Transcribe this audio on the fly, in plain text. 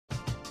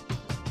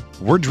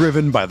We're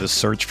driven by the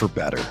search for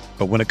better.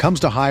 But when it comes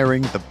to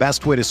hiring, the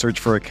best way to search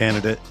for a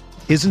candidate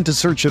isn't to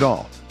search at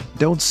all.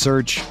 Don't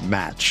search,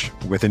 match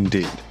with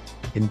Indeed.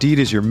 Indeed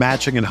is your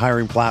matching and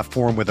hiring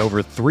platform with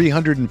over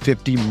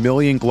 350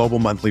 million global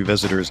monthly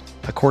visitors,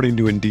 according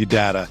to Indeed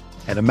data,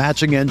 and a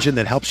matching engine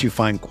that helps you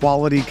find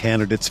quality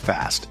candidates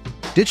fast.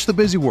 Ditch the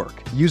busy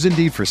work. Use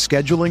Indeed for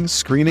scheduling,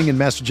 screening, and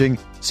messaging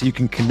so you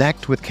can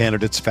connect with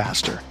candidates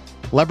faster.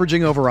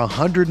 Leveraging over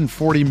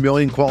 140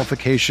 million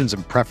qualifications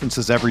and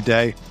preferences every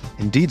day,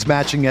 Indeed's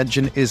matching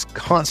engine is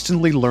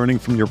constantly learning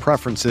from your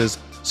preferences,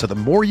 so the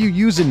more you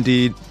use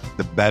Indeed,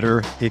 the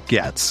better it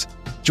gets.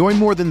 Join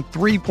more than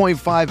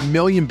 3.5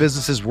 million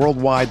businesses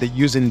worldwide that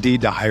use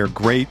Indeed to hire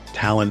great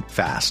talent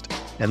fast.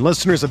 And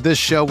listeners of this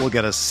show will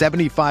get a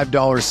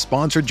 $75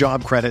 sponsored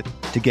job credit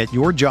to get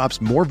your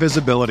jobs more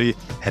visibility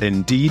at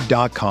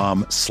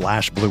Indeed.com/Blue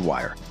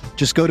Wire.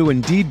 Just go to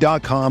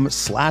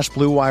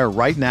Indeed.com/Blue Wire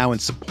right now and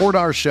support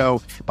our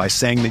show by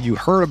saying that you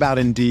heard about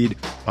Indeed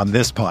on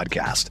this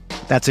podcast.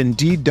 That's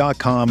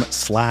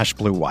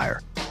Indeed.com/Blue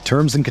Wire.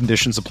 Terms and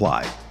conditions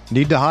apply.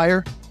 Need to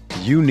hire?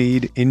 You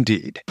need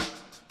Indeed.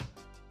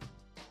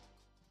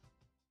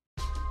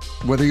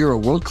 Whether you're a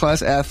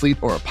world-class athlete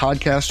or a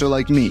podcaster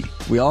like me,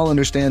 we all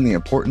understand the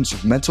importance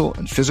of mental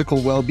and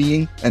physical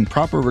well-being and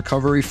proper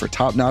recovery for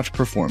top-notch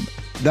performance.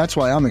 That's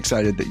why I'm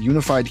excited that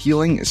Unified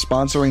Healing is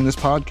sponsoring this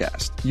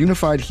podcast.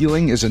 Unified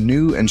Healing is a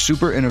new and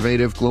super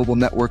innovative global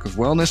network of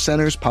wellness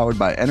centers powered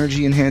by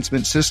Energy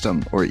Enhancement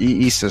System, or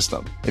EE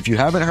System. If you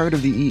haven't heard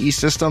of the EE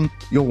System,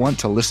 you'll want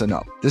to listen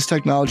up. This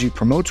technology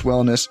promotes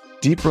wellness,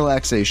 deep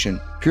relaxation,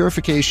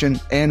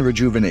 purification, and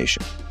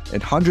rejuvenation.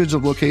 At hundreds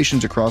of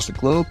locations across the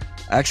globe,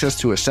 access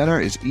to a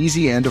center is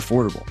easy and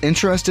affordable.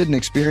 Interested in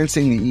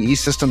experiencing the EE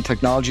System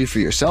technology for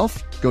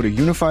yourself? Go to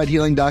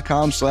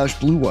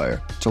unifiedhealing.com/Blue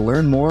Wire to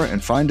learn more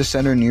and find a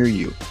center near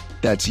you.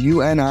 That's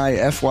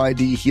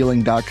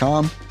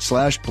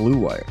UNIFYDhealing.com/Blue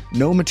Wire.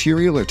 No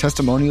material or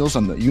testimonials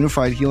on the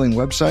Unified Healing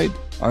website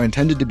are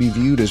intended to be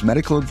viewed as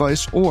medical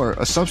advice or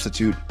a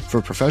substitute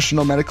for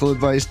professional medical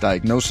advice,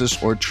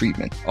 diagnosis, or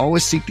treatment.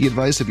 Always seek the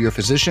advice of your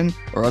physician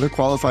or other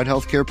qualified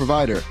healthcare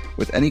provider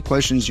with any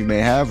questions you may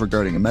have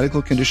regarding a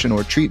medical condition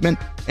or treatment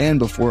and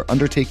before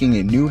undertaking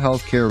a new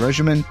healthcare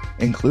regimen,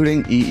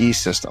 including EE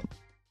System.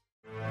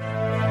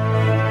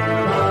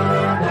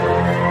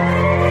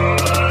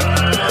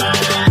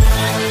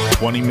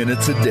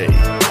 Minutes a day,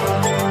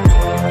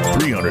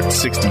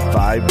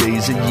 365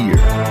 days a year.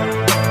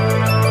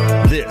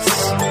 This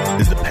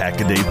is the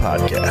Pack a Day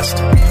Podcast.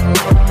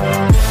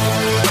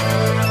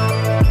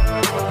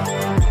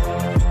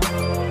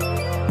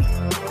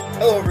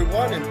 Hello,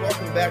 everyone, and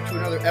welcome back to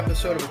another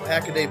episode of the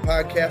Pack a Day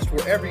Podcast.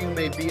 Wherever you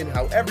may be and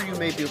however you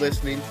may be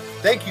listening,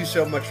 thank you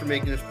so much for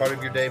making this part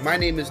of your day. My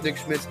name is Nick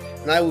Schmitz,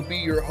 and I will be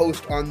your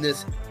host on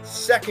this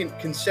second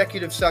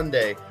consecutive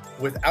Sunday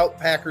without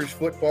Packers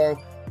football.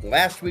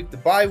 Last week, the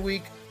bye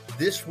week.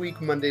 This week,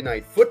 Monday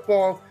Night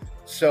Football.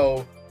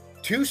 So,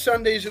 2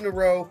 Sundays in a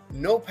row,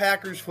 no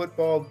Packers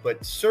football,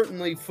 but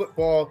certainly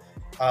football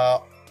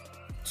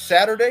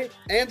Saturday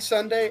and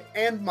Sunday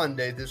and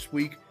Monday this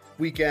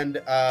weekend.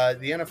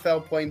 The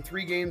NFL playing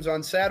 3 games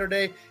on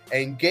Saturday.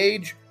 And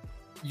Gage,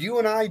 you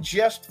and I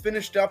just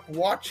finished up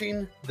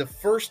watching the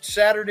first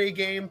Saturday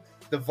game,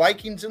 the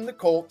Vikings and the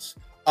Colts.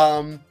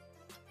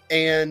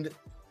 And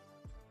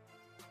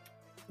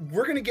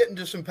we're going to get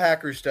into some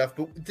Packers stuff,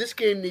 but this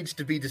game needs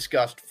to be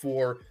discussed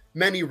for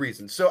many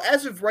reasons. So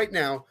as of right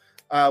now,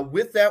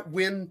 with that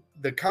win,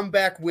 the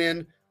comeback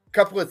win, a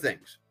couple of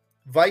things.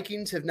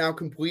 Vikings have now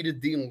completed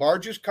the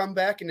largest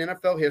comeback in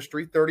NFL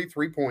history,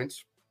 33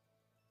 points.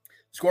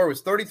 Score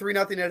was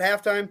 33-0 at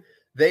halftime.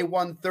 They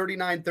won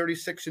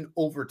 39-36 in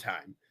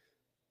overtime.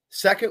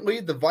 Secondly,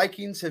 the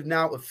Vikings have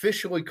now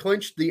officially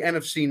clinched the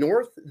NFC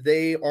North.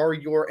 They are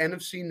your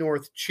NFC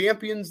North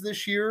champions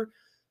this year.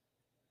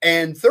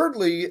 And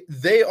thirdly,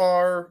 they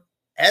are,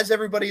 as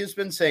everybody has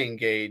been saying,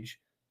 Gage,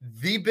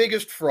 the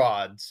biggest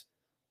frauds.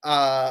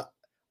 I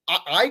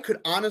could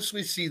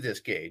honestly see this,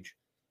 Gage,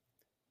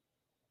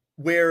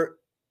 where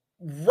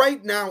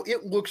right now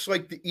it looks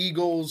like the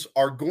Eagles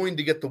are going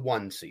to get the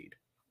 1 seed.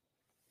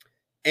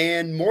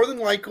 And more than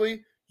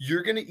likely,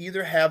 you're going to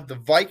either have the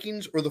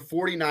Vikings or the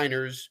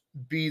 49ers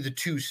be the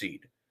 2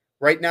 seed.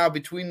 Right now,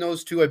 between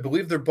those two, I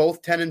believe they're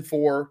both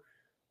 10-4.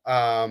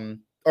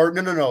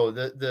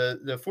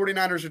 The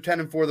 49ers are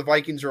 10-4. The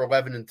Vikings are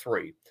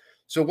 11-3.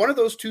 So one of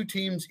those 2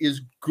 teams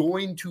is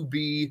going to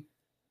be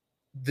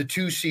the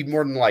 2 seed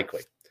more than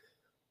likely.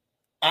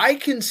 I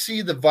can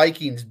see the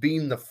Vikings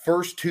being the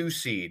first 2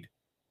 seed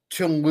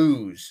to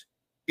lose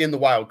in the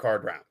wild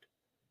card round.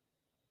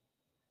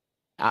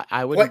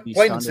 I wouldn't be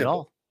stunned at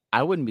all.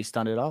 I wouldn't be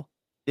stunned at all.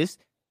 This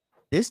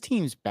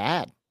team's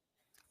bad.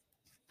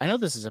 I know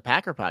this is a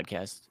Packer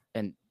podcast,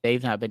 and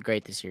they've not been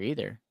great this year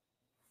either.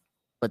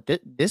 But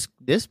this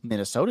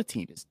Minnesota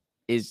team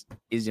is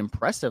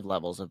impressive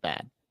levels of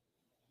bad.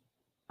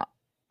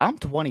 I'm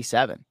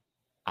 27.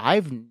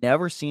 I've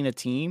never seen a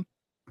team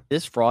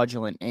this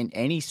fraudulent in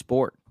any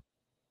sport.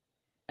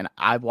 and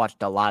I've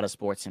watched a lot of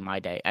sports in my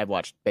day. I've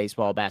watched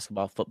baseball,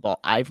 basketball, football.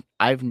 I've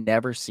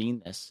never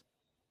seen this.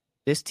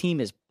 This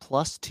team is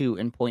 +2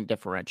 in point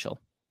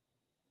differential.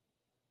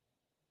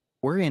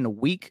 We're in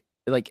week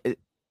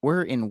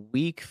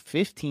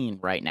 15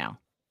 right now.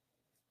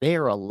 They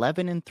are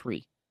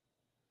 11-3.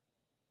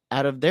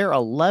 Out of their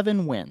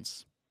 11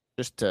 wins,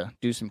 just to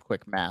do some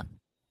quick math,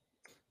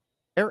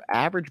 their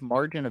average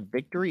margin of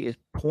victory is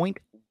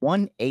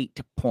 0.18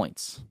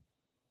 points.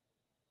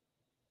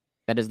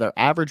 That is their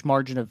average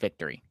margin of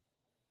victory.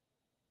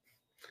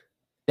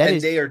 They're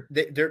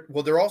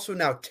also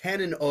now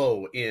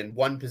 10-0 in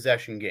one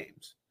possession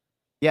games.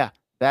 Yeah,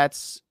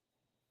 there's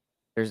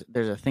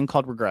a thing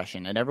called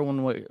regression, and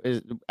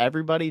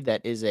everybody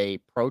that is a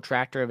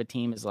protractor of a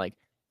team is like,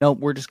 no,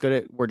 we're just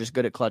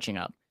good at clutching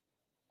up,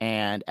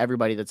 and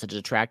everybody that's a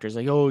detractor is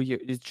like, oh,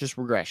 it's just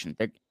regression.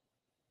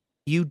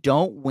 You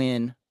don't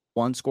win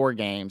one score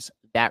games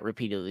that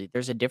repeatedly.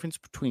 There's a difference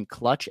between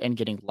clutch and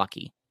getting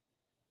lucky.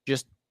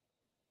 Just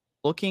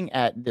looking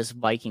at this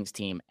Vikings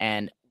team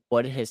and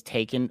what it has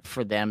taken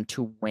for them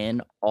to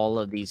win all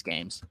of these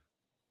games.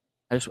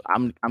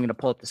 I'm going to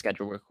pull up the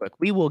schedule real quick.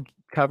 We will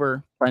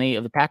cover plenty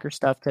of the Packers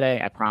stuff today.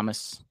 I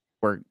promise.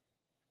 But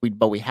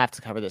we have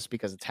to cover this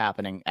because it's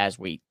happening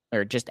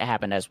it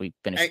happened as we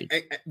finish.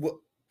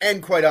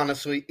 And quite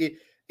honestly,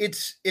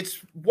 it's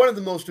one of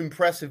the most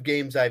impressive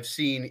games I've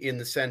seen in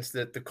the sense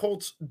that the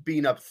Colts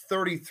being up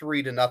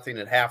 33-0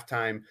 at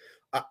halftime.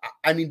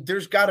 I mean,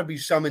 there's got to be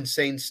some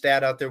insane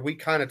stat out there. We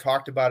kind of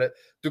talked about it.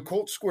 The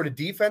Colts scored a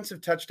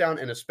defensive touchdown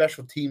and a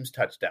special teams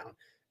touchdown.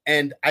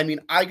 And I mean,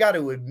 I got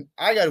to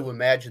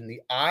imagine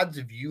the odds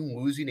of you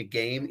losing a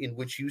game in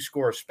which you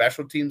score a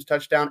special teams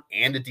touchdown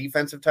and a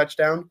defensive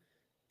touchdown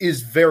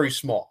is very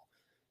small.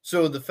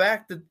 So the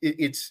fact that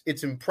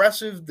it's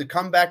impressive, the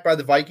comeback by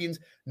the Vikings,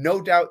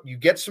 no doubt you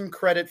get some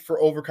credit for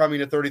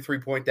overcoming a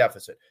 33-point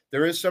deficit.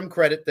 There is some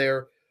credit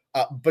there,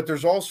 but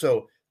there's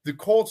also the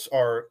Colts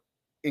are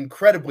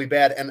incredibly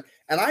bad. And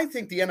I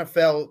think the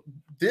NFL,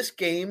 this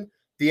game,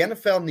 the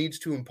NFL needs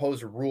to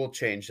impose a rule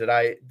change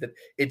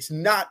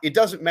it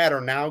doesn't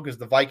matter now because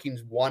the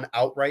Vikings won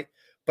outright,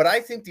 but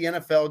I think the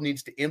NFL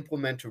needs to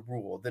implement a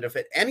rule that if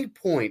at any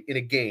point in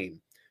a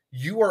game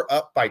you are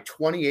up by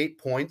 28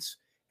 points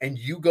and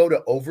you go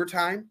to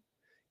overtime,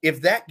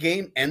 if that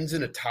game ends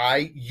in a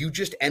tie, you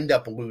just end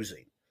up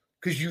losing.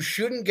 Because you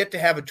shouldn't get to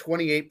have a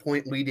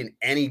 28-point lead in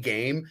any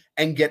game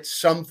and get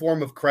some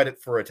form of credit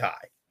for a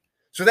tie.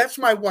 So that's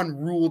my one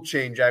rule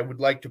change I would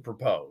like to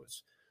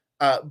propose.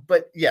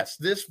 But yes,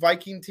 this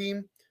Viking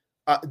team,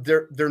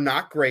 they're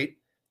not great.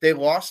 They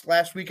lost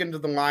last weekend to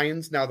the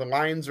Lions. Now the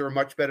Lions are a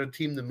much better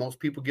team than most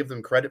people give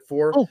them credit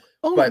for.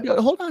 But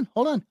hold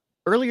on.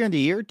 Earlier in the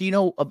year, do you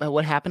know about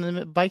what happened in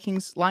the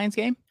Vikings-Lions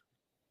game?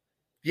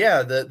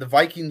 Yeah, the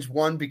Vikings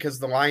won because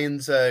the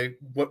Lions were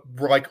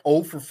like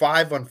 0 for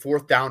 5 on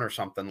fourth down or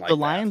something like that. The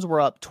Lions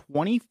were up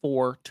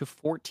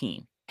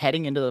 24-14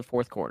 heading into the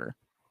fourth quarter.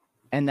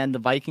 And then the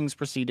Vikings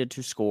proceeded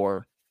to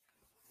score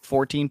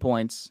 14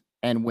 points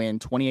and win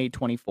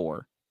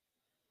 28-24.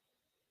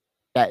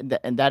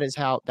 That is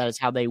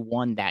how they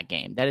won that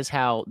game. That is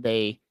how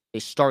they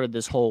started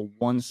this whole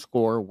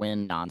one-score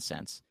win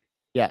nonsense.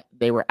 Yeah,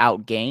 they were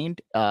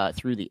outgained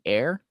through the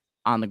air,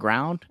 on the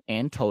ground,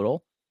 and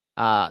total.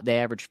 They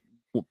averaged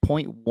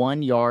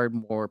 0.1 yard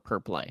more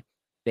per play.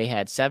 They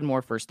had 7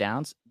 more first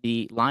downs.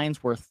 The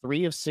Lions were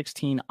 3 of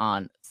 16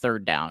 on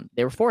third down.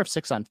 They were 4 of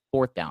 6 on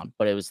fourth down,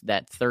 but it was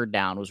that third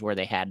down was where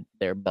they had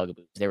their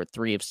bugaboos. They were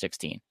 3 of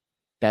 16.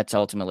 That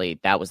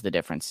was the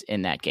difference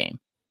in that game.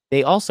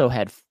 They also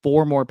had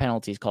 4 more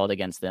penalties called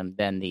against them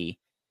than the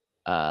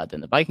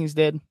Vikings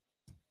did.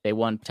 They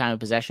won time of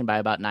possession by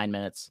about 9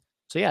 minutes.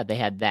 So yeah, they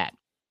had that.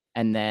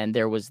 And then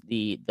there was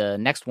the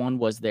next one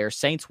was their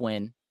Saints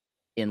win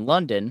in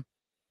London,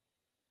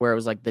 where it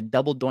was like the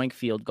double doink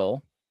field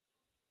goal,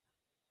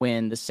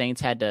 when the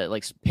Saints had to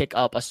like pick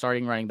up a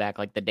starting running back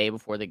like the day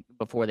before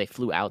they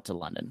flew out to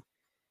London.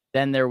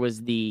 Then there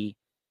was the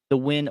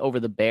win over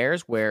the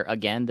Bears, where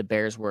again the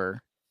Bears were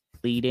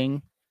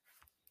leading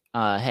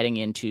heading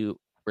into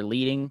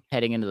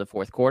the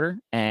fourth quarter,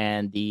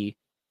 and the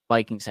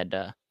Vikings had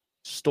to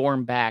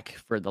storm back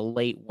for the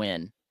late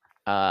win.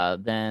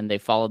 Then they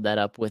followed that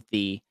up with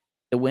the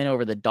win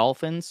over the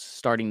Dolphins,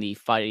 starting the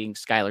Fighting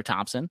Skylar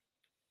Thompson.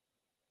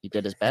 He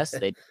did his best.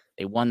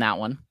 They won that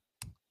one.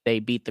 They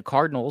beat the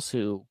Cardinals,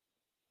 who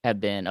have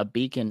been a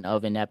beacon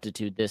of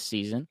ineptitude this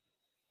season.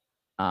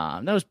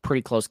 That was a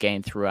pretty close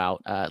game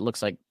throughout. It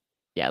looks like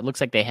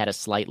they had a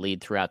slight lead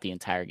throughout the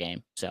entire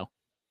game. So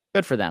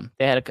good for them.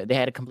 They had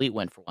a complete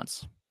win for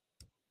once.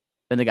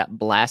 Then they got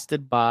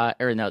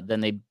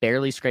then they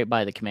barely scraped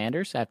by the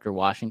Commanders after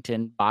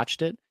Washington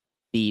botched it.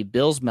 The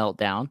Bills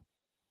meltdown.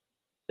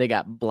 They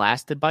got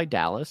blasted by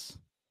Dallas.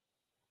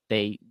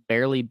 They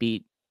barely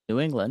beat New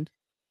England.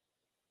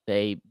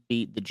 They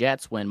beat the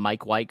Jets when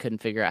Mike White couldn't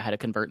figure out how to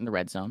convert in the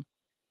red zone.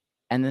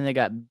 And then they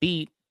got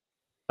beat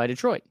by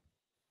Detroit.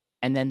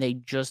 And then they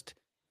just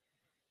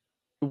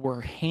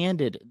were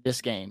handed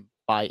this game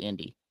by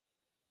Indy.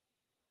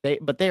 They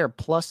are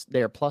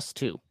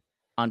 +2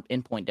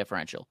 in point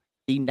differential.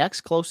 The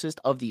next closest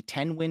of the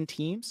 10-win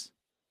teams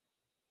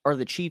are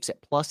the Chiefs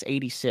at plus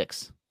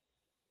 86.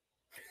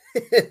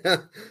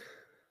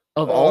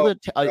 Of all the,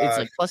 it's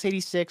like plus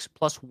 86,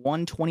 plus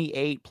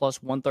 128,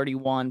 plus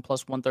 131,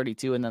 plus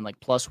 132, and then like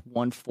plus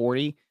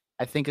 140,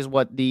 I think is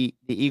what the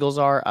Eagles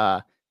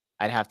are.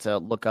 I'd have to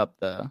look up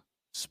the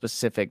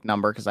specific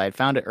number because I had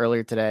found it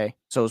earlier today.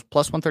 So it was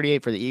plus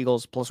 138 for the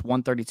Eagles, plus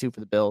 132 for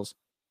the Bills,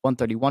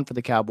 131 for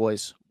the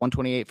Cowboys,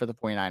 128 for the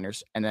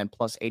 49ers, and then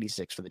plus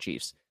 86 for the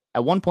Chiefs.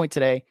 At one point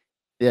today,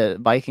 the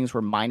Vikings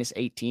were minus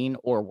 18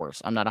 or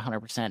worse. I'm not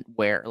 100%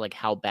 where, like,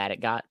 how bad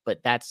it got, but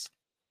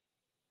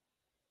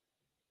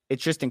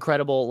it's just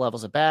incredible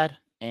levels of bad.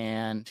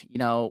 And,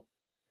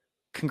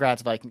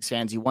 congrats, Vikings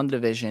fans. You won the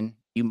division.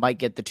 You might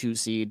get the 2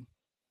 seed.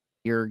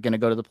 You're going to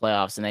go to the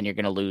playoffs, and then you're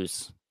going to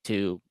lose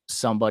to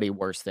somebody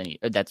worse than you.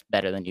 That's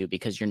better than you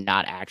because you're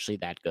not actually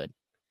that good.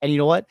 And you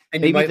know what?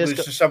 And you might lose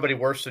to somebody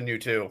worse than you,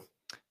 too.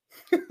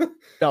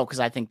 No,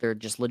 because I think they're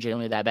just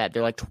legitimately that bad.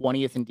 They're like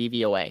 20th in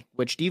DVOA,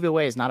 which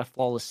DVOA is not a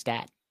flawless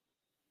stat,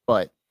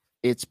 but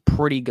it's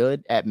pretty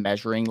good at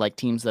measuring like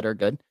teams that are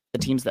good. The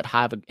teams that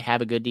have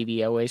a good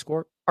DVOA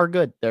score are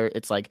good.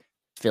 It's like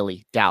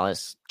Philly,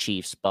 Dallas,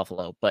 Chiefs,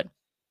 Buffalo, but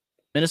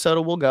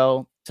Minnesota will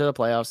go to the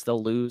playoffs.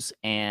 They'll lose,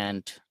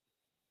 and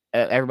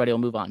everybody will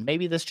move on.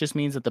 Maybe this just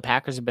means that the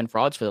Packers have been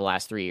frauds for the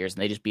last 3 years,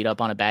 and they just beat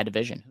up on a bad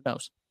division. Who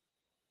knows?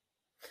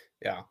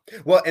 Yeah.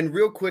 Well, and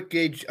real quick,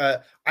 Gage, I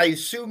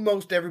assume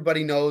most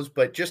everybody knows,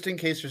 but just in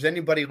case there's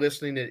anybody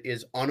listening that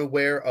is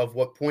unaware of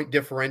what point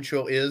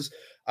differential is,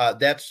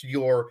 that's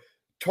your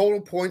total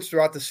points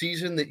throughout the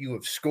season that you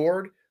have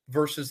scored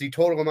versus the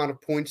total amount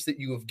of points that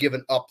you have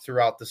given up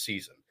throughout the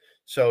season.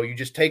 So you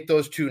just take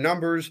those two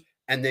numbers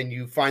and then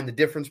you find the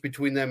difference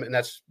between them, and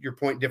that's your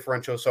point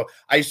differential. So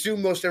I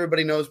assume most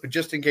everybody knows, but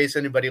just in case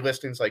anybody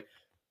listening is like,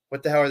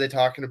 what the hell are they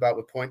talking about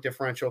with point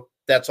differential?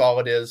 That's all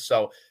it is.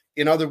 So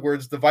in other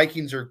words, the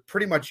Vikings are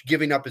pretty much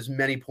giving up as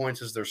many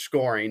points as they're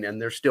scoring,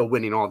 and they're still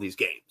winning all these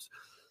games.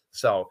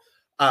 So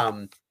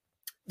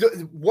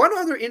one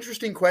other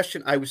interesting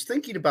question, I was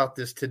thinking about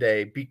this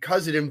today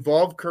because it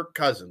involved Kirk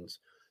Cousins.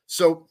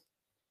 So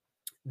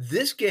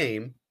this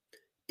game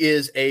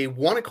is a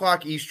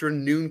 1:00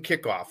 Eastern noon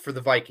kickoff for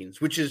the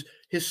Vikings, which is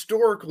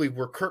historically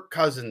where Kirk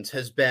Cousins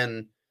has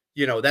been,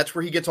 that's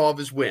where he gets all of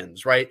his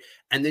wins, right?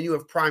 And then you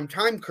have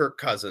primetime Kirk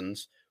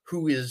Cousins,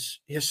 who is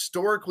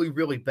historically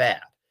really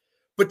bad.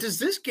 But does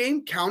this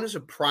game count as a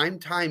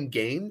primetime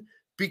game?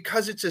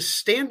 Because it's a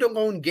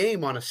standalone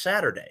game on a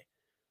Saturday.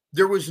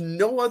 There was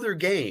no other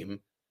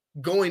game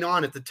going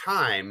on at the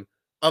time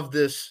of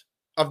this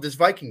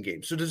Viking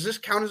game. So does this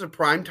count as a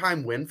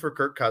primetime win for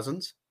Kirk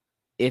Cousins?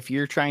 If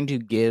you're trying to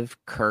give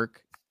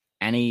Kirk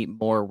any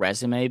more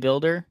resume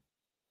builder,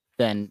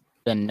 then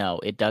no,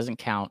 it doesn't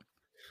count.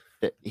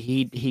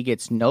 He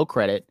gets no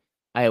credit.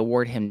 I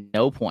award him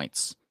no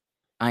points.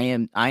 I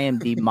am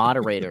the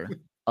moderator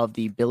of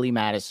the Billy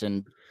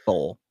Madison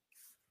Bowl.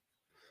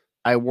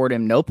 I award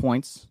him no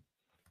points.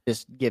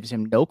 This gives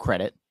him no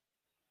credit.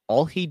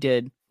 All he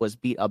did was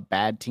beat a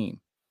bad team.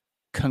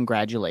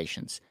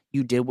 Congratulations.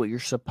 You did what you're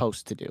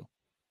supposed to do.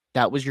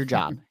 That was your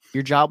job.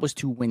 Your job was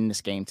to win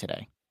this game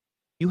today.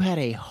 You had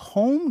a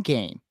home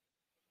game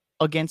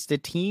against a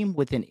team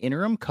with an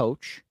interim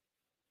coach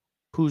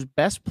whose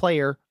best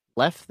player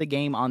left the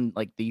game on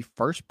like the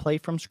first play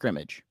from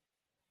scrimmage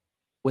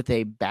with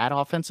a bad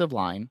offensive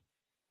line,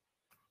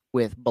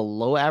 with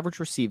below average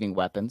receiving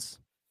weapons,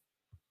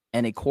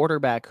 and a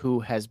quarterback who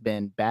has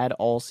been bad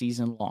all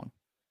season long.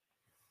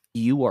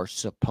 You are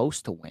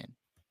supposed to win.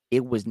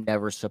 It was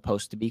never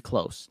supposed to be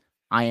close.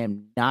 I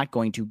am not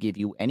going to give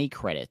you any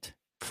credit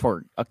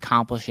for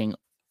accomplishing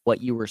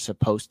what you were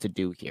supposed to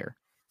do here.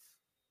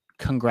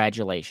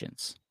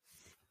 Congratulations.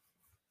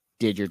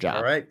 Did your job.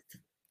 All right.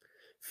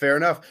 Fair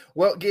enough.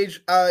 Well, Gage,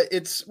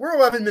 we're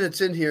 11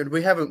 minutes in here, and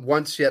we haven't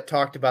once yet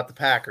talked about the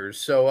Packers.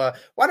 So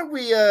why don't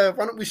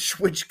we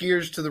switch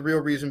gears to the real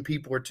reason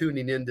people are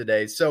tuning in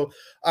today? So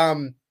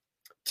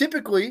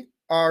typically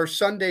our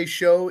Sunday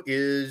show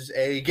is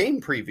a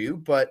game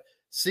preview, but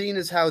seeing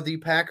as how the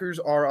Packers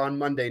are on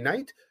Monday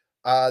night,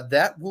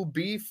 that will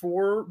be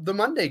for the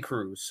Monday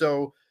crew.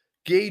 So,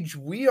 Gage,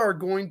 we are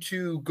going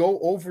to go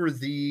over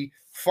the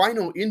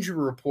final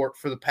injury report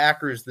for the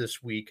Packers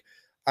this week.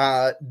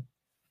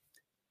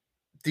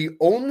 The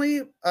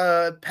only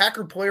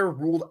Packer player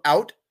ruled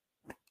out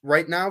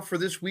right now for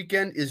this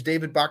weekend is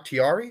David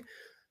Bakhtiari.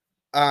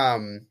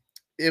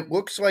 It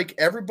looks like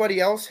everybody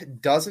else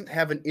doesn't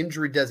have an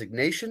injury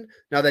designation.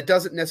 Now, that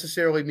doesn't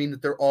necessarily mean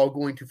that they're all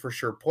going to for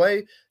sure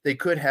play. They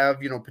could have,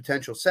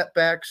 potential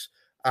setbacks,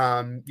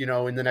 in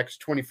the next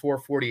 24,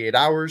 48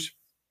 hours.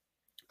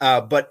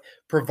 But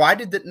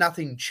provided that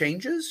nothing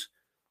changes,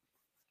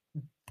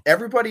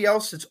 everybody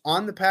else that's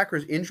on the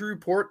Packers injury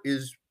report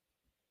is,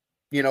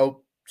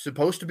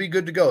 supposed to be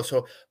good to go.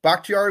 So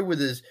Bakhtiari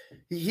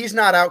he's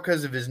not out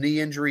because of his knee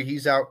injury.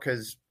 He's out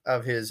because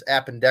of his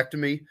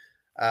appendectomy,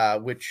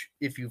 which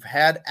if you've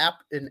had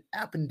an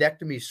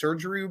appendectomy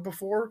surgery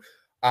before,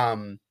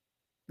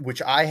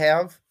 which I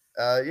have,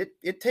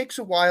 it takes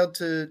a while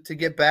to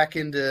get back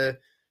into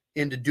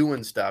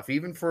doing stuff,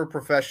 even for a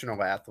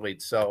professional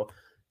athlete. So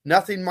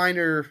nothing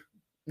minor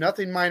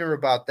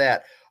about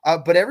that.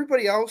 But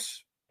everybody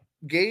else,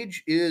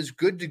 Gage, is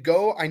good to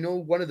go. I know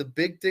one of the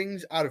big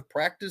things out of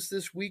practice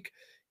this week,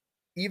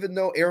 even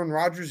though Aaron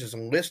Rodgers is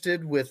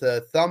listed with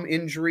a thumb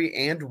injury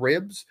and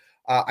ribs,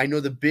 I know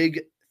the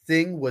big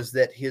thing was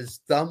that his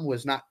thumb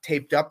was not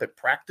taped up at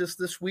practice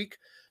this week.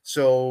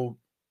 So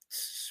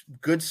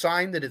good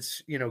sign that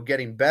it's,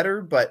 getting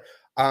better. But,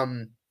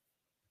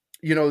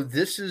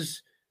 this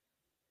is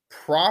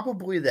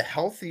probably the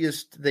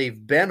healthiest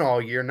they've been all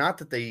year. Not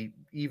that they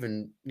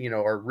even,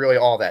 are really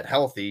all that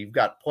healthy. You've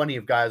got plenty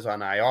of guys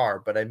on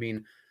IR, but I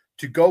mean,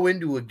 to go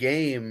into a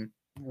game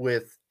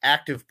with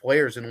active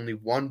players and only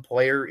one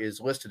player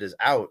is listed as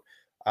out,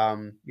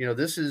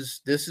 this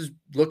is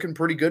looking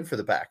pretty good for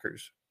the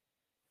Packers.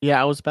 Yeah,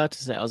 I was about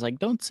to say, I was like,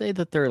 don't say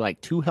that they're like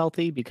too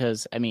healthy,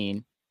 because I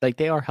mean, like,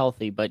 they are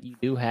healthy, but you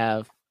do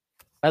have,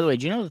 by the way,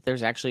 do you know that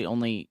there's actually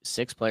only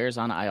 6 players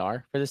on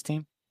IR for this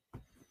team?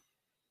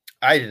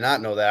 I did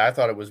not know that. I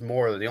thought it was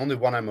more. The only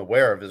one I'm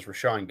aware of is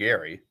Rashawn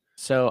Gary.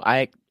 So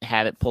I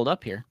have it pulled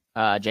up here.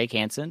 Jake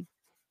Hansen,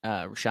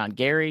 Rashawn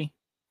Gary,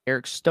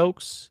 Eric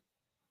Stokes,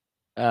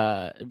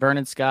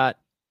 Vernon Scott,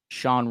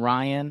 Sean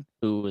Ryan,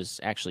 who was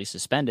actually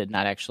suspended,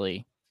 not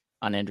actually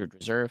on injured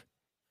reserve,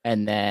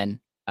 and then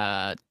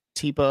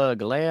Tipa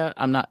Galea.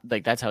 I'm not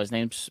like, that's how his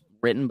name's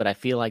written, but I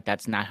feel like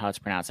that's not how it's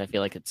pronounced. I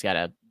feel like it's got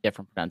a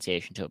different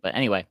pronunciation to it. But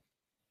anyway,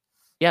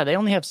 yeah, they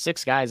only have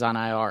 6 guys on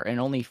IR, and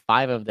only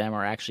 5 of them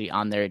are actually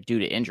on there due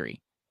to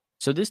injury.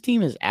 So this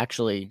team is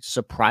actually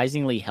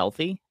surprisingly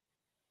healthy.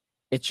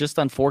 It's just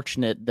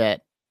unfortunate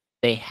that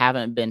they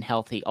haven't been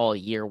healthy all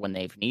year when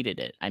they've needed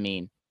it. I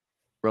mean,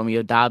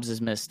 Romeo Doubs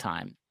has missed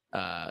time.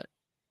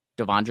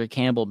 Devondre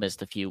Campbell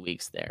missed a few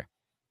weeks there.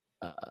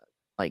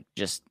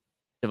 Just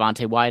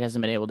Devontae White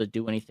hasn't been able to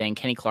do anything.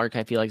 Kenny Clark,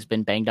 I feel like, has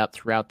been banged up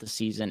throughout the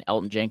season.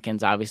 Elton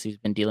Jenkins obviously has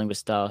been dealing with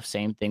stuff.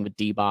 Same thing with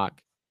D-Bach.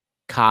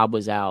 Cobb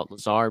was out.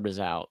 Lazard was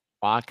out.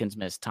 Watkins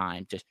missed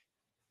time. Just,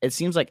 it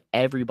seems like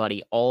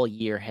everybody all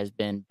year has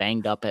been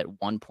banged up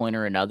at one point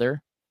or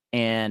another.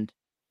 And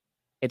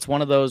it's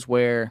one of those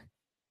where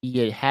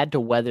you had to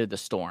weather the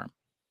storm.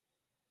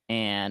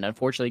 And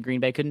unfortunately, Green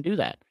Bay couldn't do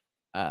that.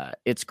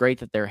 It's great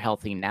that they're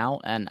healthy now.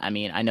 And I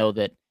mean, I know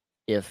that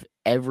if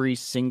every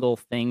single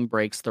thing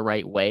breaks the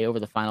right way over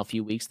the final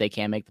few weeks, they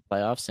can make the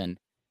playoffs. And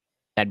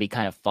that'd be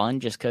kind of fun,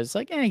 just because,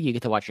 you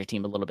get to watch your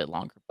team a little bit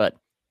longer. But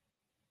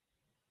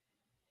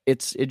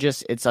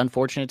it's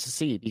unfortunate to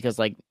see, because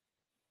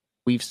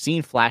we've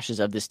seen flashes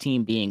of this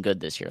team being good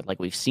this year.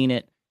 We've seen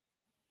it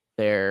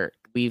there.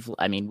 We've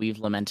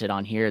lamented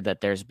on here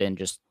that there's been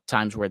just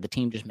times where the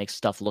team just makes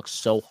stuff look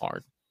so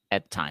hard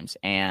at times.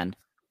 And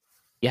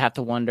you have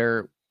to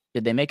wonder,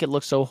 did they make it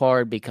look so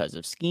hard because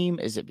of scheme?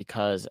 Is it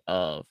because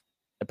of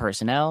the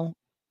personnel?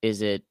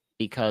 Is it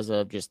because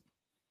of just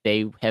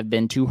they have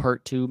been too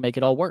hurt to make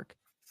it all work?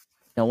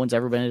 No one's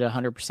ever been at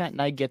 100%,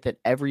 and I get that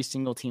every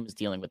single team is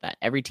dealing with that.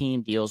 Every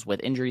team deals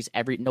with injuries.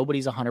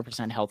 Nobody's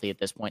 100% healthy at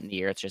this point in the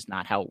year. It's just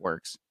not how it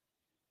works.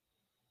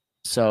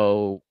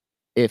 So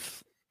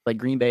if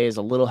Green Bay is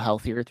a little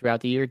healthier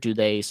throughout the year, do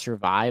they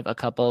survive a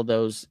couple of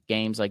those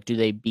games? Do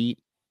they beat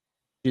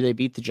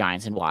the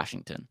Giants in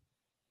Washington?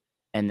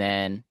 And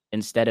then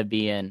instead of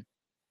being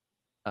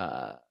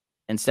 5-8,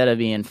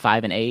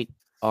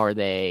 are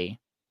they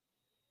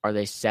 7-6?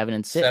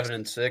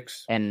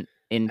 7-6. And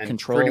and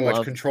control pretty much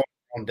of control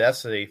their own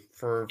destiny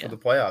for the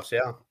playoffs.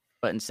 Yeah.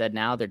 But instead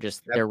now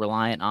they're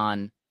reliant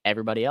on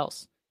everybody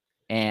else.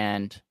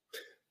 And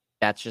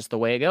that's just the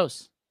way it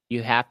goes.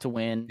 You have to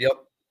win. Yep.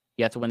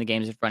 You have to win the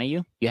games in front of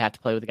you. You have to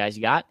play with the guys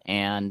you got.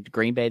 And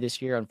Green Bay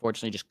this year,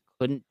 unfortunately, just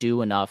couldn't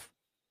do enough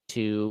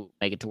to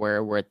make it to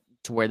where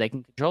they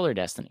can control their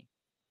destiny.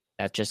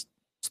 That's just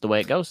the way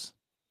it goes.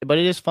 But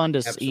it is fun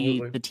to see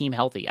the team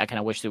healthy. I kind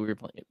of wish that we were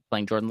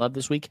playing Jordan Love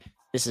this week.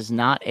 This is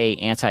not a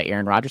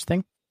anti-Aaron Rodgers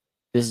thing.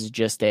 This is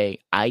just I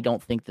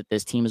don't think that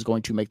this team is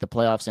going to make the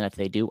playoffs. And if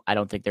they do, I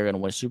don't think they're going to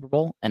win a Super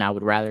Bowl. And I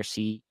would rather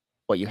see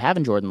what you have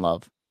in Jordan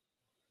Love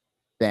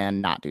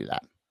than not do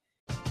that.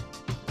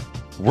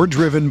 We're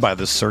driven by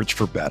the search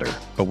for better.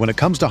 But when it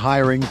comes to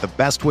hiring, the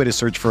best way to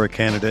search for a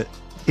candidate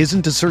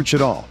isn't to search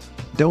at all.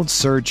 Don't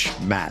search,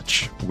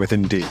 match with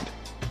Indeed.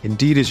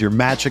 Indeed is your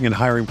matching and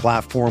hiring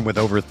platform with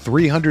over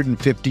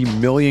 350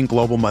 million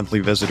global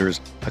monthly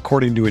visitors,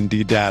 according to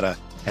Indeed data,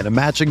 and a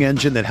matching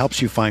engine that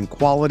helps you find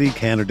quality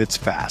candidates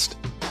fast.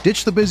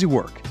 Ditch the busy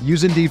work.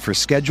 Use Indeed for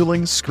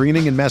scheduling,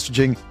 screening, and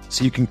messaging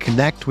so you can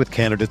connect with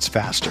candidates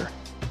faster.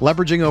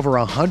 Leveraging over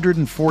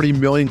 140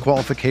 million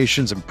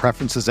qualifications and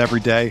preferences every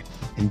day,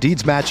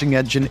 Indeed's matching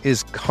engine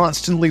is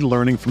constantly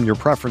learning from your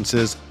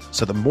preferences,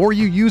 so the more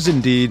you use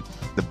Indeed,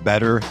 the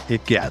better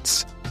it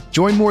gets.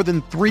 Join more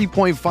than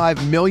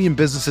 3.5 million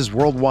businesses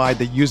worldwide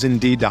that use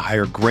Indeed to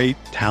hire great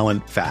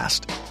talent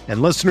fast.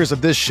 And listeners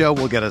of this show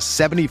will get a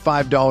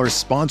 $75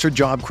 sponsored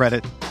job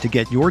credit to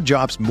get your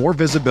jobs more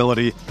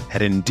visibility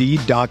at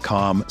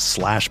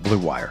Indeed.com/Blue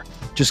Wire.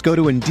 Just go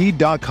to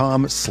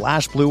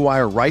Indeed.com/Blue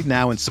Wire right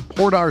now and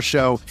support our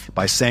show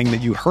by saying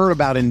that you heard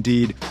about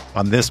Indeed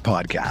on this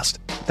podcast.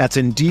 That's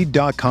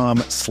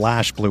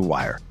Indeed.com/Blue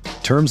Wire.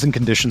 Terms and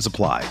conditions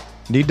apply.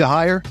 Need to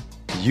hire?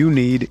 You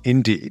need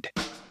Indeed.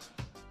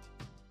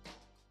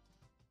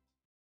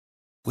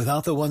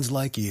 Without the ones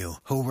like you,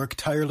 who work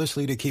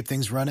tirelessly to keep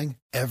things running,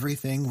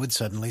 everything would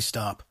suddenly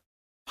stop.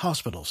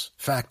 Hospitals,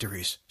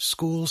 factories,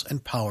 schools,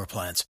 and power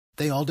plants,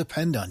 they all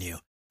depend on you.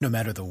 No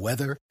matter the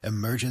weather,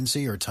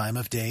 emergency, or time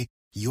of day,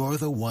 you're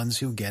the ones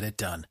who get it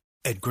done.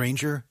 At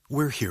Grainger,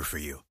 we're here for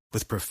you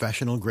with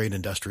professional-grade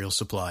industrial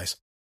supplies.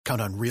 Count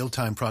on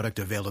real-time product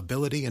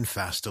availability and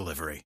fast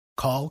delivery.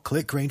 Call,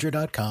 click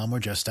Grainger.com, or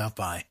just stop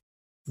by.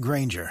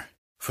 Grainger,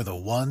 for the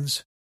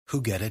ones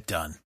who get it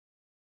done.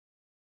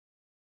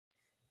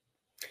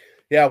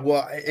 Yeah,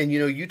 well, and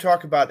you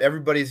talk about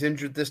everybody's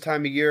injured this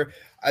time of year.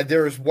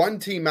 There is one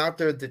team out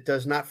there that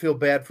does not feel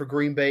bad for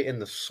Green Bay in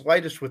the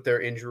slightest with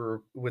their injury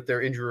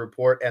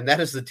report, and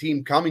that is the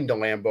team coming to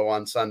Lambeau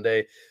on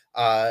Sunday.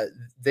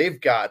 They've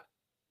got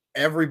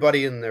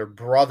everybody and their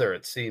brother,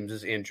 it seems,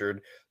 is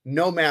injured.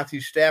 No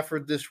Matthew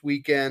Stafford this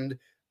weekend.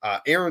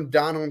 Aaron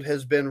Donald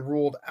has been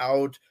ruled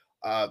out.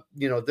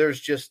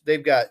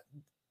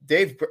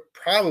 They've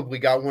probably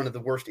got one of the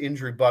worst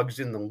injury bugs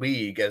in the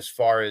league as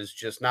far as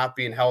just not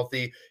being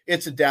healthy.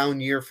 It's a down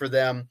year for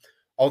them,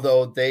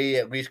 although they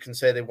at least can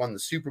say they won the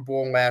Super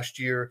Bowl last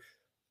year.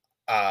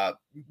 I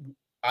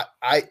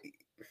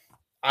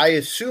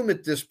assume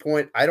at this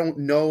point, I don't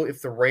know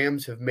if the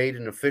Rams have made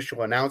an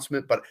official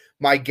announcement, but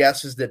my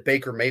guess is that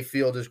Baker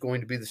Mayfield is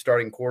going to be the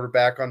starting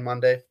quarterback on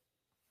Monday.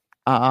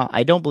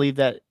 I don't believe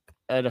that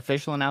an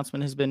official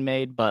announcement has been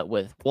made, but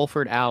with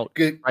Wolford out,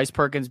 Bryce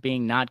Perkins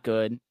being not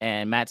good,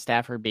 and Matt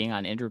Stafford being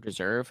on injured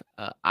reserve,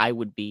 I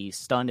would be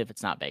stunned if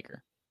it's not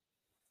Baker.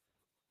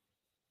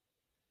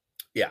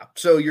 Yeah,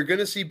 so you're going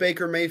to see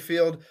Baker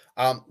Mayfield.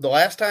 The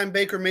last time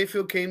Baker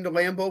Mayfield came to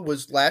Lambeau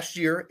was last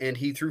year, and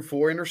he threw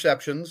 4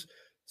 interceptions.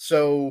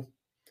 So,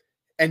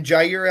 and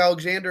Jair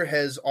Alexander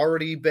has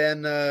already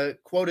been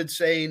quoted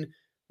saying,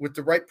 with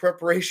the right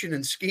preparation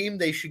and scheme,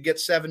 they should get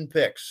 7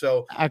 picks.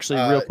 So, actually,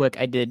 real quick,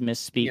 I did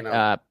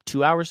misspeak.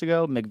 2 hours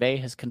ago, McVay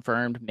has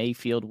confirmed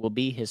Mayfield will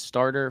be his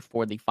starter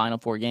for the final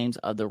 4 games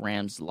of the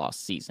Rams'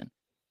 lost season.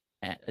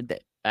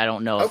 I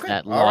don't know if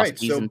that lost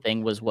season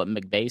thing was what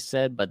McVay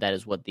said, but that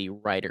is what the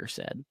writer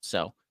said.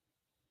 So,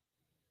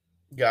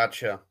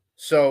 gotcha.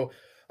 So,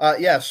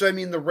 so I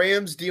mean, the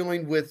Rams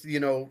dealing with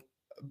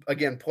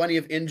again, plenty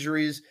of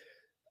injuries.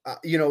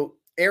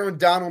 Aaron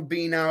Donald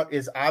being out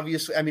is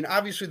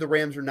obviously the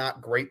Rams are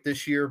not great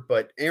this year,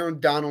 but Aaron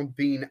Donald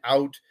being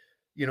out,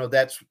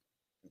 that's,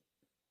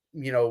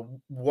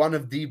 one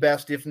of the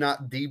best, if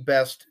not the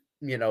best,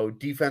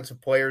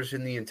 defensive players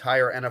in the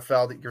entire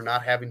NFL that you're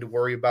not having to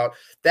worry about.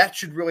 That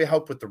should really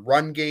help with the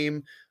run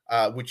game,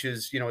 which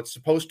is, it's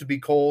supposed to be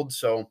cold.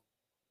 So,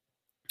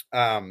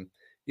 a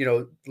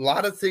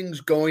lot of things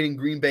going in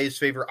Green Bay's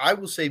favor. I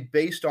will say,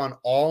 based on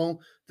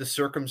all the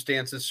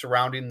circumstances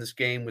surrounding this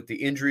game with the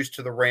injuries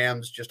to the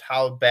Rams, just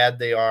how bad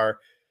they are,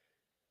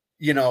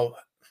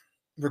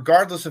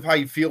 regardless of how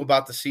you feel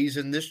about the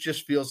season, this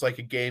just feels like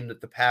a game that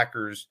the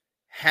Packers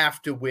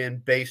have to win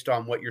based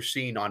on what you're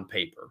seeing on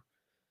paper.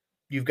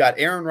 You've got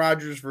Aaron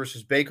Rodgers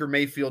versus Baker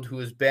Mayfield, who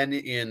has been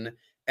in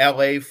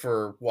LA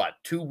for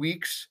 2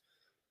 weeks,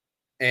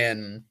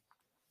 and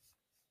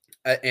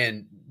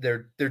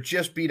they're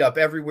just beat up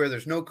everywhere.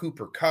 There's no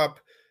Cooper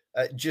Kupp.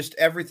 Just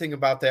everything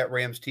about that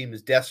Rams team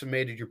is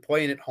decimated. You're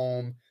playing at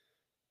home.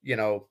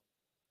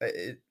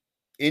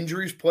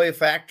 Injuries play a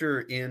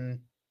factor in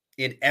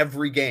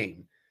every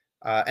game.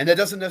 And that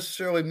doesn't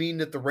necessarily mean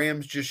that the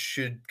Rams just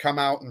should come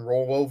out and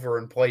roll over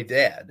and play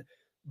dead.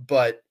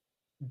 But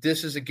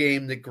this is a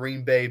game that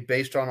Green Bay,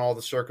 based on all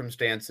the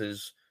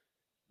circumstances,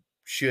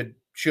 should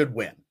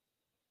win.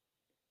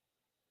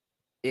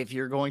 If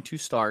you're going to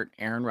start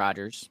Aaron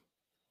Rodgers,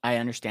 I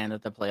understand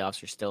that the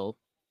playoffs are still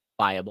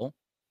viable.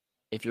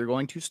 If you're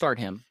going to start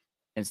him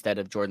instead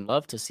of Jordan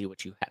Love to see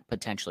what you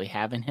potentially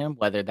have in him,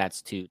 whether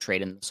that's to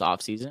trade in this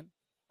offseason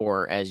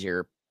or as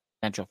your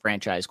potential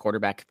franchise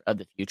quarterback of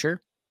the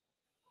future,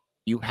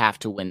 you have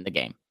to win the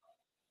game.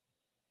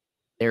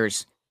 There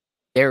is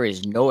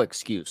no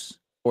excuse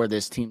for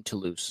this team to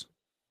lose.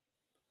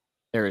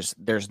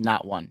 There's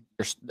not one.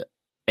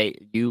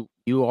 You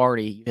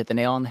hit the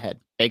nail on the head.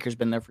 Baker's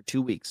been there for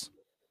 2 weeks.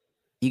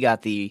 He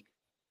got the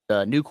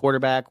new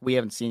quarterback. We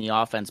haven't seen the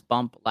offense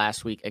bump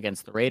last week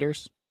against the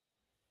Raiders.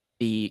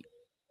 The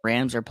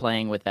Rams are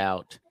playing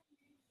without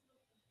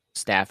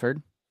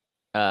Stafford.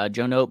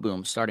 Joe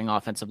Noteboom, starting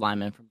offensive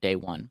lineman from day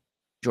one.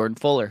 Jordan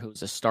Fuller,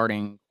 who's a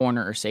starting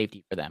corner or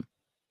safety for them.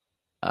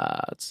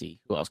 Let's see.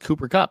 Who else?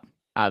 Cooper Kupp,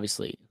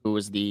 obviously, who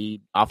was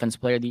the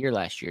offensive player of the year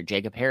last year.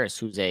 Jacob Harris,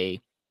 who's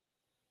a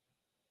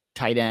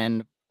tight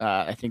end.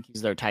 I think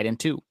he's their tight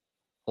end too.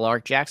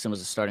 Alaric Jackson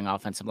was a starting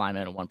offensive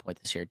lineman at one point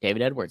this year.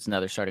 David Edwards,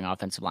 another starting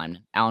offensive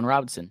lineman. Allen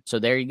Robinson. So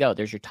there you go.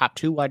 There's your top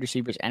 2 wide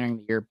receivers entering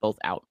the year, both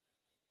out.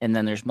 And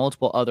then there's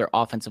multiple other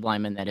offensive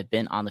linemen that have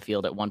been on the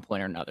field at one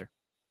point or another.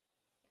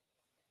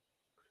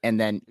 And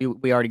then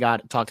we already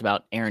talked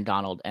about Aaron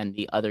Donald and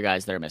the other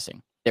guys that are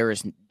missing.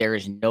 There's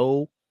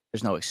no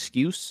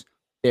excuse.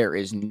 There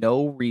is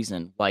no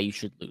reason why you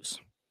should lose.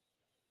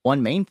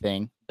 One main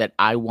thing that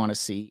I want to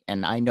see,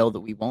 and I know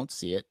that we won't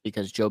see it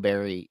because Joe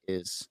Barry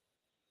just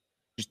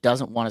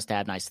doesn't want us to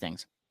have nice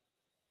things.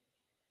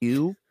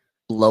 You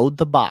load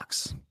the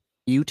box.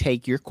 You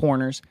take your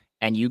corners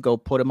and you go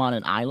put them on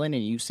an island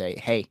and you say,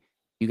 hey,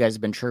 you guys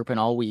have been chirping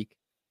all week.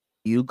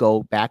 You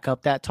go back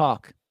up that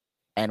talk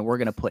and we're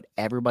going to put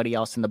everybody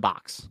else in the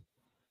box.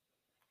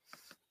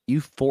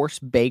 You force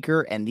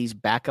Baker and these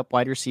backup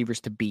wide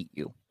receivers to beat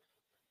you.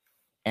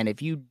 And if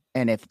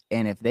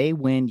they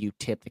win, you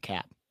tip the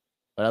cap.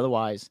 But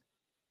otherwise,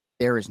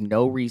 there is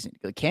no reason.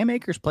 Cam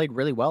Akers played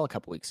really well a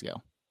couple weeks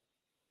ago.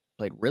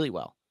 Played really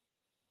well.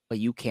 But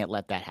you can't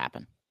let that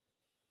happen.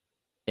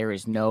 There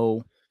is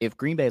no, if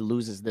Green Bay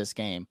loses this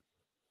game,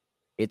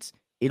 it's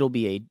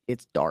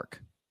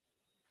dark.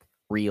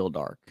 Real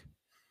dark.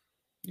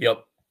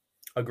 Yep.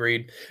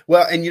 Agreed.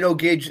 Well, and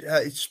Gage,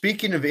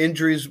 speaking of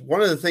injuries,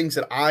 one of the things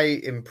that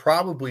I am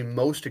probably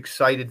most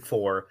excited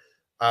for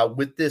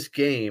with this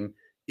game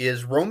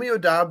is Romeo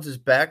Doubs is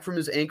back from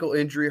his ankle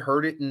injury,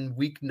 hurt it in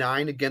week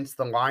 9 against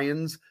the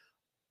Lions.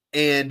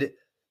 And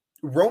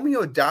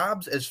Romeo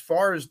Doubs, as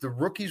far as the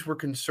rookies were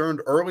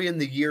concerned early in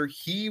the year,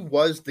 he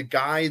was the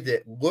guy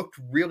that looked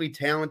really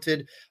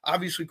talented.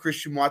 Obviously,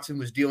 Christian Watson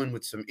was dealing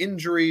with some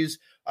injuries.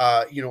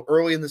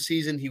 Early in the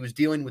season, he was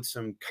dealing with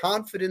some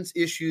confidence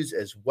issues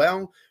as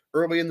well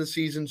early in the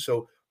season.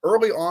 So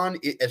early on,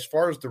 as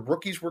far as the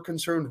rookies were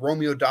concerned,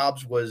 Romeo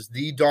Doubs was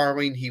the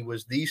darling. He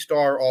was the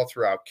star all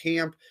throughout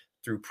camp,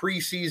 through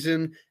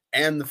preseason,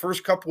 and the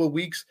first couple of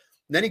weeks.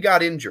 Then he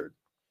got injured.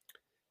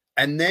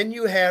 And then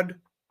you had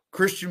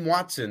Christian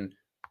Watson.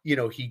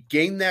 He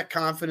gained that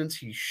confidence.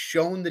 He's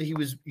shown that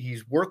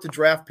he's worth the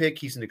draft pick.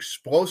 He's an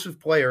explosive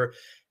player.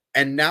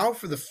 And now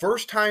for the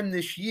first time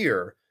this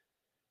year,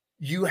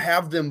 you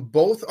have them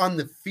both on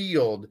the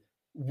field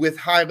with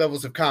high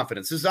levels of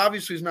confidence. This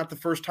obviously is not the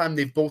first time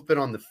they've both been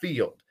on the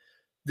field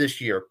this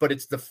year, but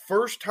it's the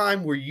first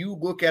time where you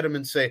look at him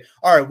and say,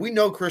 all right, we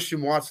know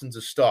Christian Watson's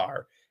a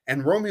star.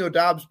 And Romeo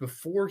Doubs,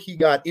 before he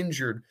got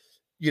injured,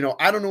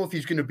 I don't know if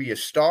he's going to be a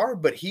star,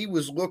 but he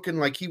was looking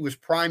like he was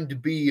primed to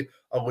be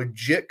a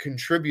legit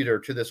contributor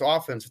to this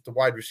offense at the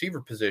wide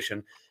receiver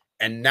position.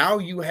 And now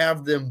you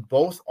have them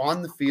both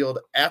on the field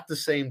at the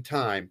same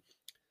time.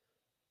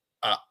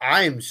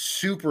 I am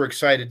super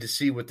excited to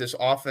see what this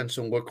offense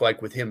will look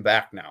like with him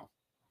back now.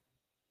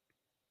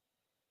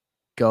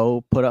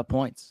 Go put up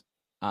points.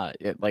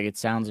 It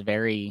sounds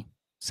very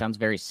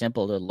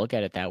simple to look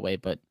at it that way,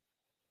 but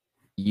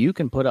you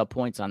can put up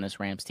points on this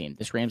Rams team.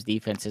 This Rams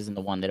defense isn't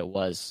the one that it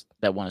was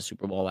that won a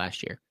Super Bowl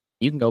last year.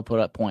 You can go put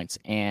up points,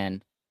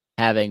 and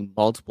having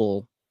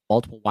multiple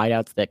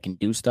wideouts that can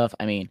do stuff.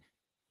 I mean,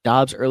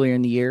 Doubs earlier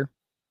in the year,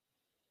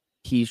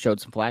 he showed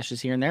some flashes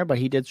here and there, but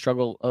he did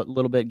struggle a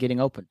little bit getting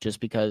open just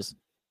because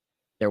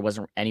there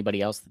wasn't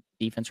anybody else the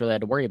defense really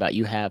had to worry about.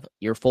 You have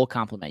your full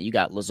complement. You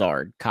got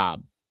Lazard,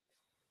 Cobb,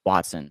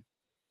 Watson,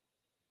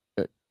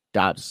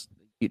 Doubs,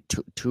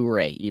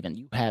 Toure, even.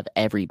 You have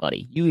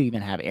everybody. You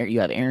have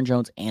Aaron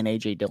Jones and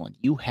A.J. Dillon.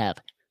 You have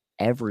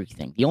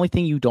everything. The only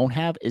thing you don't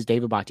have is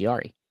David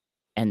Bakhtiari,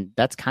 and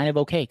that's kind of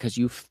okay because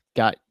you've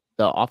got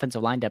the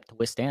offensive line depth to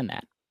withstand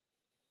that.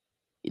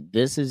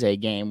 This is a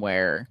game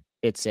where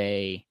it's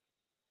a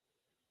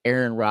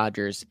Aaron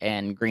Rodgers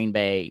and Green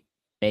Bay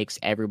makes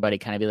everybody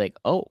kind of be like,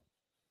 oh,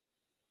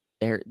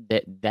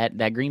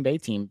 that Green Bay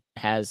team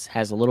has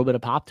a little bit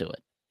of pop to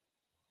it.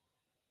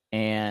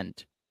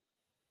 And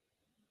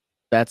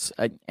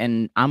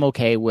and I'm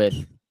okay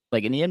with,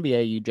 like, in the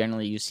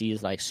NBA, you see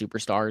like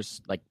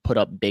superstars like put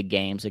up big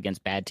games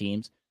against bad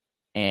teams.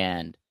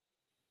 And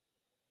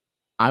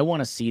I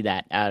want to see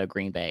that out of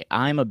Green Bay.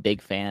 I'm a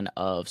big fan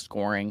of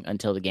scoring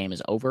until the game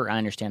is over. I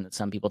understand that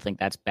some people think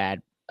that's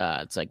bad.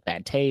 It's like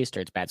bad taste or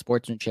it's bad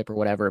sportsmanship or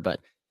whatever.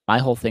 But my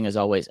whole thing is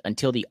always,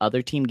 until the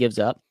other team gives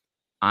up,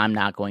 I'm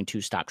not going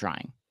to stop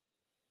trying.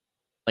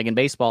 Like in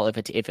baseball,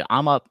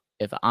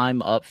 if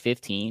I'm up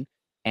 15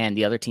 and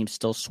the other team's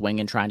still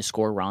swinging, trying to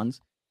score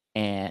runs,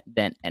 and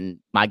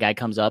my guy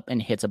comes up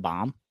and hits a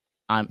bomb,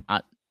 I'm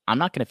not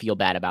going to feel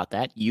bad about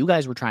that. You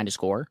guys were trying to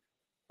score.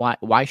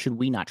 Why should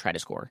we not try to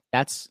score?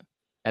 That's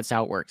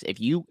how it works.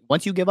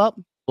 Once you give up,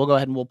 we'll go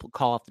ahead and we'll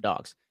call off the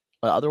dogs.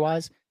 But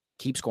otherwise,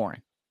 keep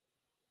scoring.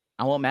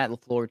 I want Matt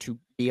LaFleur to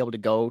be able to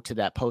go to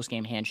that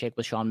post-game handshake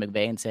with Sean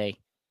McVay and say,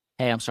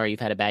 hey, I'm sorry you've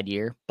had a bad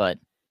year, but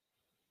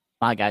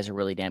my guys are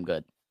really damn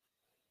good.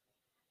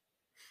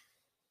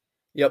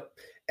 Yep.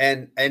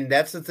 And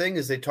that's the thing,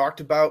 is they talked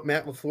about,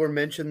 Matt LaFleur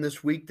mentioned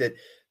this week that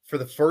for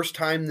the first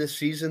time this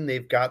season,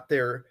 they've got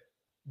their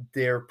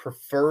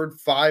preferred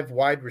 5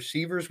 wide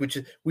receivers, which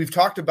we've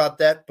talked about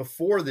that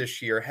before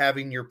this year,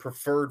 having your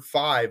preferred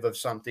 5 of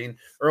something.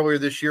 Earlier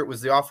this year, it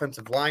was the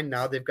offensive line.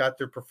 Now they've got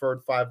their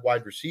preferred 5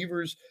 wide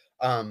receivers.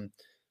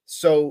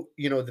 So,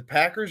 the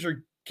Packers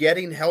are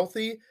getting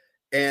healthy,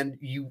 and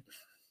you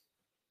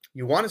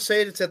want to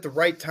say it's at the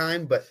right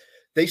time, but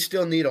They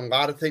still need a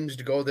lot of things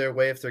to go their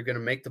way if they're going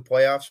to make the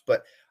playoffs.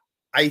 But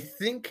I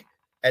think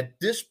at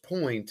this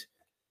point,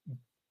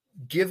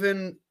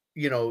 given,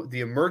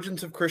 the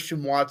emergence of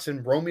Christian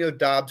Watson, Romeo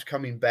Doubs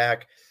coming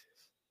back,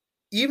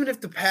 even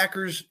if the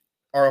Packers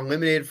are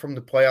eliminated from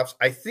the playoffs,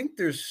 I think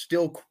there's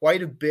still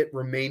quite a bit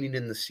remaining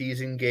in the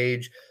season,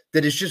 Gage,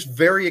 that is just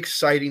very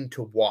exciting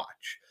to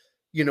watch.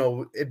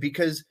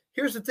 Because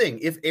here's the thing.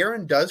 If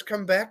Aaron does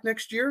come back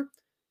next year,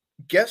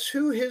 guess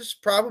who his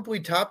probably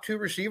top two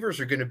receivers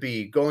are going to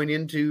be going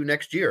into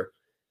next year?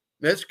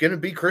 That's going to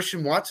be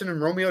Christian Watson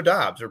and Romeo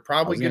Doubs. Are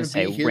probably going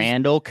to be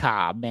Randall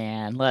Cobb,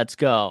 man. Let's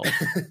go.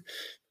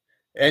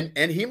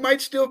 And he might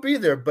still be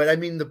there, but I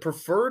mean, the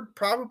preferred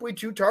probably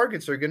two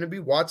targets are going to be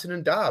Watson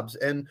and Doubs.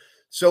 And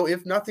so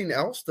if nothing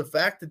else, the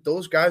fact that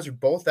those guys are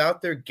both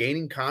out there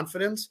gaining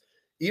confidence,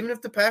 even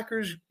if the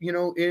Packers,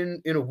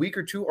 in a week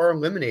or two are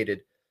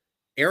eliminated,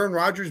 Aaron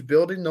Rodgers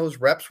building those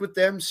reps with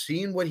them,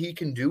 seeing what he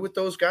can do with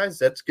those guys,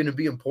 that's going to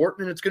be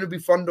important, and it's going to be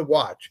fun to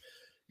watch.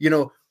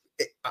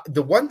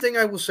 The one thing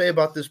I will say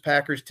about this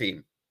Packers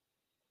team,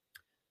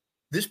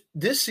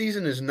 this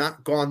season has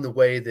not gone the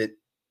way that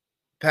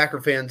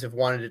Packer fans have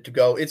wanted it to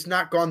go. It's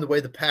not gone the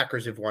way the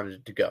Packers have wanted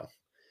it to go.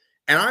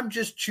 And I'm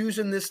just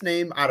choosing this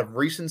name out of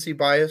recency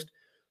bias,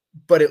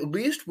 but at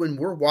least when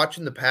we're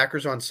watching the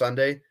Packers on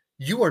Sunday,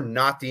 you are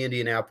not the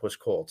Indianapolis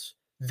Colts.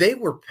 They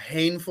were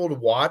painful to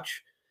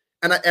watch.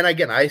 And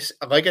again,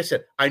 like I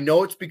said, I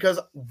know it's because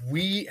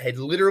we had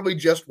literally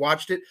just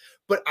watched it,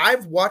 but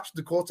I've watched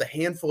the Colts a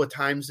handful of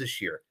times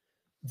this year.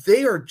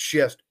 They are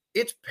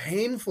it's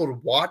painful to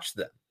watch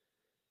them.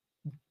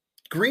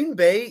 Green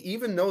Bay,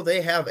 even though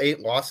they have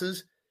 8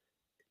 losses,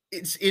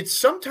 it's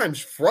sometimes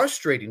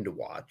frustrating to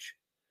watch,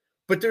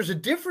 but there's a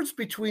difference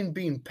between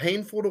being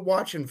painful to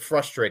watch and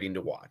frustrating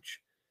to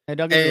watch. Hey,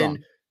 don't get me wrong.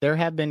 There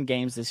have been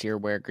games this year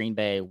where Green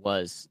Bay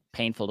was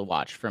painful to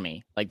watch for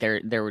me. Like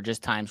there were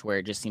just times where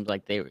it just seems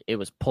like it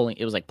was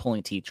like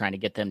pulling teeth trying to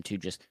get them to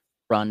just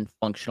run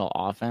functional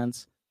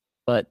offense.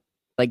 But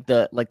like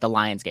the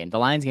Lions game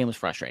was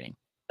frustrating.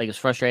 Like, it was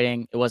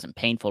frustrating. It wasn't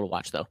painful to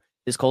watch though.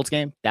 This Colts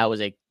game, that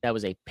was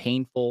a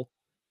painful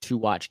to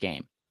watch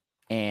game.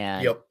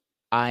 And yep.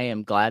 I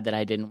am glad that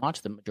I didn't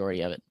watch the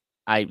majority of it.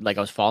 I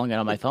was following it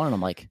on my phone and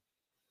I'm like,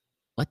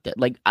 what the,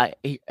 like,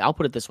 I'll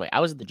put it this way. I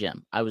was at the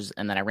gym.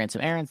 And then I ran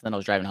some errands, and then I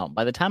was driving home.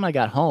 By the time I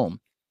got home,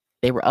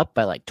 they were up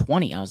by like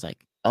 20. I was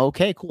like,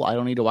 okay, cool. I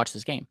don't need to watch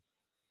this game.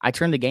 I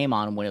turned the game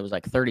on when it was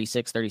like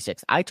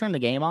 36-36. I turned the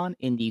game on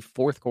in the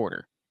fourth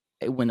quarter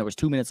when there was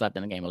 2 minutes left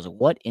in the game. I was like,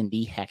 what in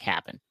the heck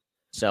happened?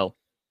 So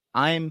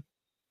I'm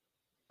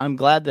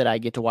glad that I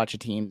get to watch a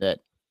team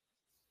that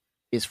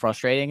is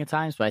frustrating at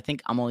times, but I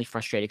think I'm only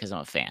frustrated because I'm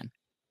a fan.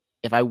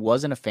 If I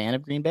wasn't a fan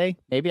of Green Bay,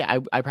 maybe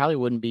I probably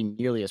wouldn't be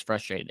nearly as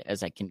frustrated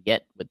as I can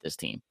get with this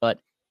team.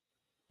 But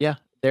yeah,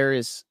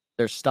 there's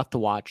stuff to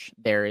watch.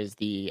 There is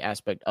the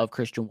aspect of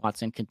Christian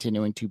Watson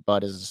continuing to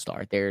bud as a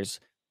star. There's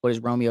what does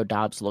Romeo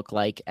Doubs look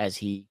like as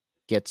he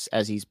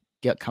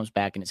comes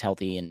back and is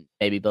healthy and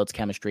maybe builds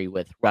chemistry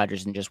with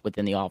Rodgers and just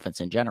within the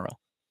offense in general.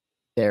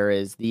 There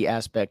is the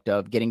aspect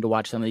of getting to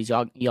watch some of these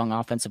young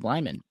offensive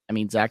linemen. I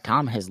mean, Zach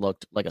Tom has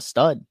looked like a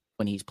stud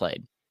when he's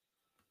played.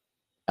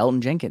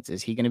 Elton Jenkins,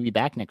 is he going to be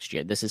back next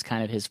year? This is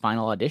kind of his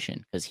final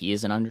audition because he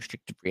is an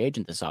unrestricted free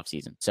agent this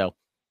offseason. So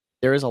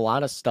there is a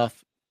lot of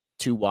stuff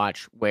to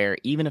watch where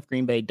even if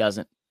Green Bay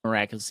doesn't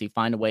miraculously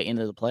find a way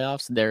into the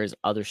playoffs, there is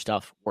other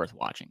stuff worth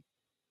watching.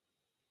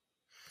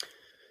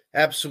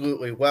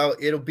 Absolutely. Well,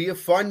 it'll be a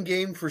fun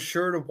game for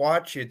sure to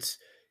watch.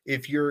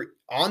 If you're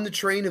on the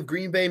train of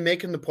Green Bay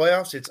making the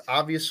playoffs, it's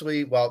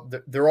obviously,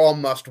 they're all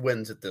must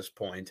wins at this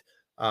point.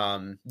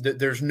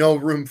 There's no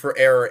room for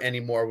error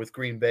anymore with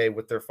Green Bay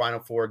with their final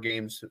 4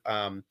 games.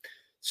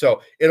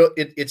 So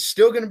it's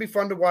still going to be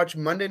fun to watch.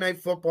 Monday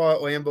Night Football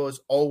at Lambeau is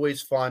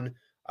always fun.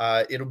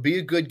 It'll be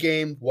a good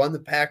game, one the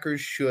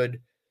Packers should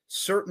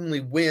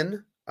certainly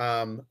win,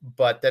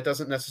 but that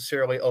doesn't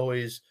necessarily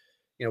always,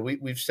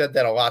 we've said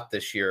that a lot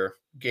this year,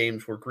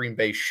 games where Green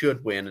Bay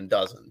should win and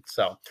doesn't.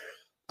 So,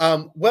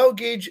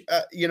 Gage,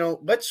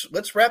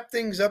 let's wrap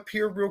things up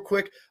here real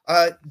quick.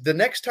 The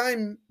next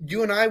time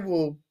you and I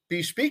will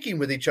be speaking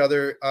with each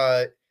other,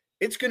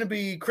 it's going to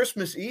be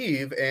Christmas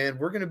Eve, and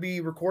we're going to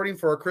be recording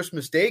for our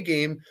Christmas Day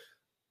game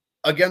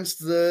against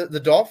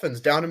the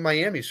Dolphins down in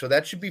Miami. So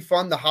that should be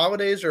fun. The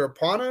holidays are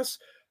upon us.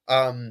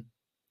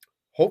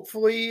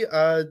 Hopefully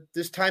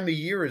this time of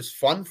year is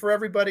fun for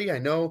everybody. I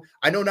know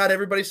not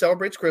everybody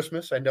celebrates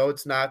Christmas. I know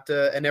it's not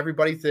an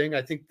everybody thing.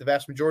 I think the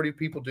vast majority of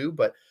people do,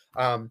 but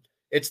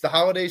it's the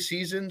holiday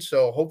season.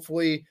 So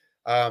hopefully,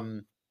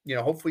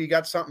 hopefully you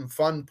got something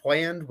fun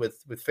planned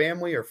with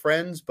family or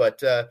friends.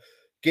 But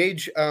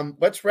Gage,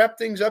 let's wrap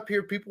things up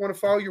here. People want to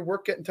follow your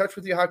work, get in touch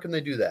with you. How can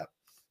they do that?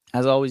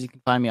 As always, you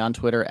can find me on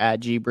Twitter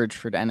at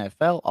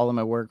GBridgefordNFL. All of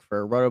my work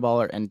for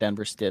Rotoballer and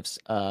Denver Stiffs,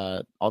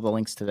 all the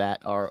links to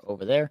that are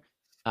over there.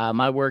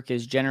 My work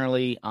is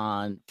generally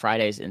on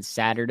Fridays and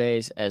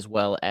Saturdays, as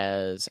well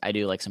as I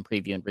do like some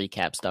preview and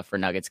recap stuff for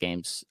Nuggets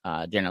games,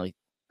 generally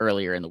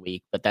earlier in the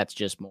week, but that's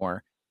just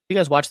more you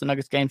guys watch the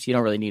Nuggets games, you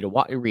don't really need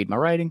to read my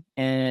writing.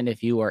 And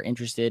if you are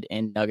interested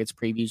in Nuggets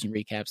previews and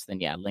recaps,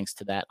 then yeah, links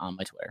to that on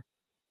my Twitter.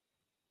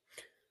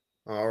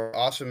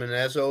 Awesome. And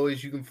as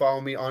always, you can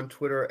follow me on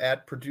Twitter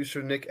at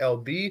producer Nick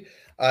LB.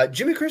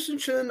 Jimmy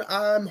Christensen,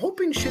 I'm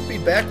hoping should be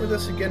back with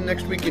us again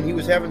next week, and he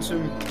was having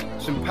some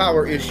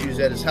power issues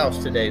at his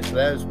house today, so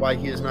that is why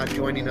he is not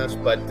joining us.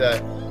 But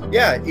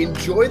yeah,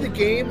 enjoy the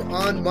game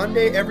on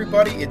Monday,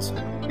 everybody. It's,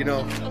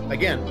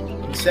 again,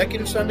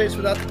 consecutive Sundays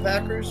without the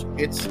Packers.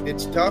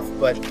 It's tough,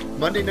 but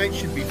Monday night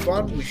should be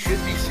fun. We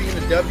should be seeing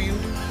a W,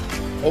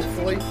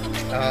 hopefully.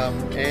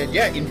 And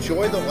yeah,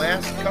 enjoy the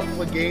last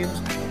couple of games.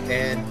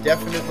 And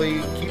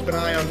definitely keep an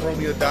eye on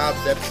Romeo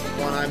Doubs. That's the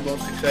one I'm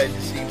most excited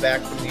to see back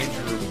from the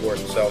injury report.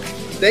 So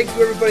thank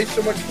you, everybody,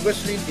 so much for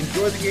listening.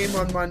 Enjoy the game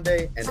on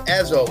Monday. And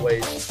as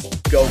always,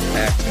 go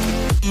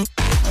Packers.